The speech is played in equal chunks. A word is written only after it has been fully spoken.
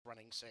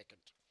running second.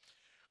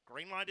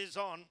 Green light is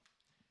on.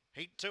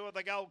 Heat 2 of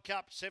the Gold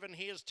Cup. 7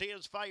 Here's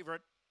Tears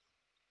favourite.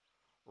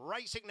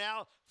 Racing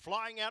now,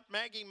 flying out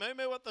Maggie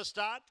Moo at the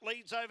start,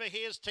 leads over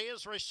Here's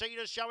Tears.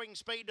 Rashida showing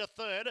speed to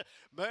third.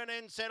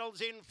 Burn-In settles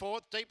in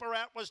fourth. Deeper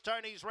out was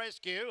Tony's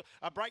Rescue.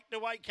 A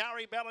breakaway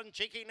Carrie Bell and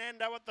Cheeky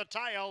Nando at the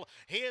tail.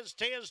 Here's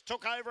Tears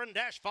took over and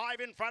dashed 5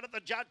 in front of the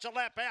judge, a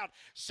lap out.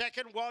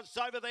 Second was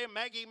over there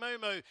Maggie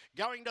Moo.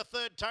 Going to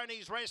third,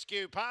 Tony's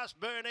Rescue. Past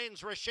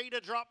Burn-In's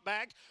Rashida drop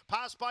back.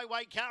 Passed by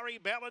way Carrie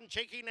Bell and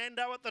Cheeky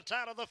Nando at the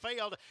tail of the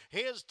field.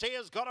 Here's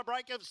Tears got a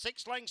break of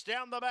 6 lengths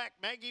down the back.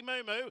 Maggie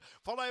Moo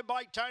followed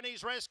by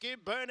Tony's Rescue.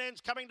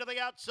 Burn-In's coming to the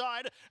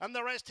outside, and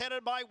the rest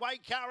headed by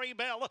Waikari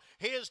Bell.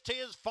 Here's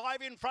Tears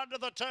 5 in front of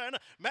the turn.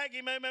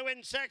 Maggie Moo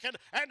in second,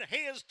 and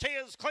Here's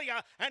Tears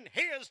clear, and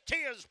Here's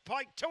Tears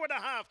by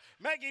 2.5.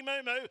 Maggie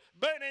Moo,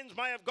 Burn-In's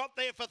may have got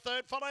there for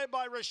third, followed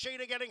by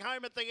Rashida getting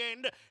home at the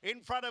end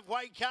in front of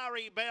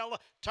Waikari Bell.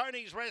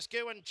 Tony's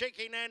Rescue and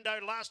Cheeky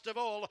Nando last of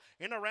all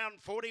in around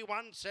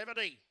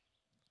 41.70.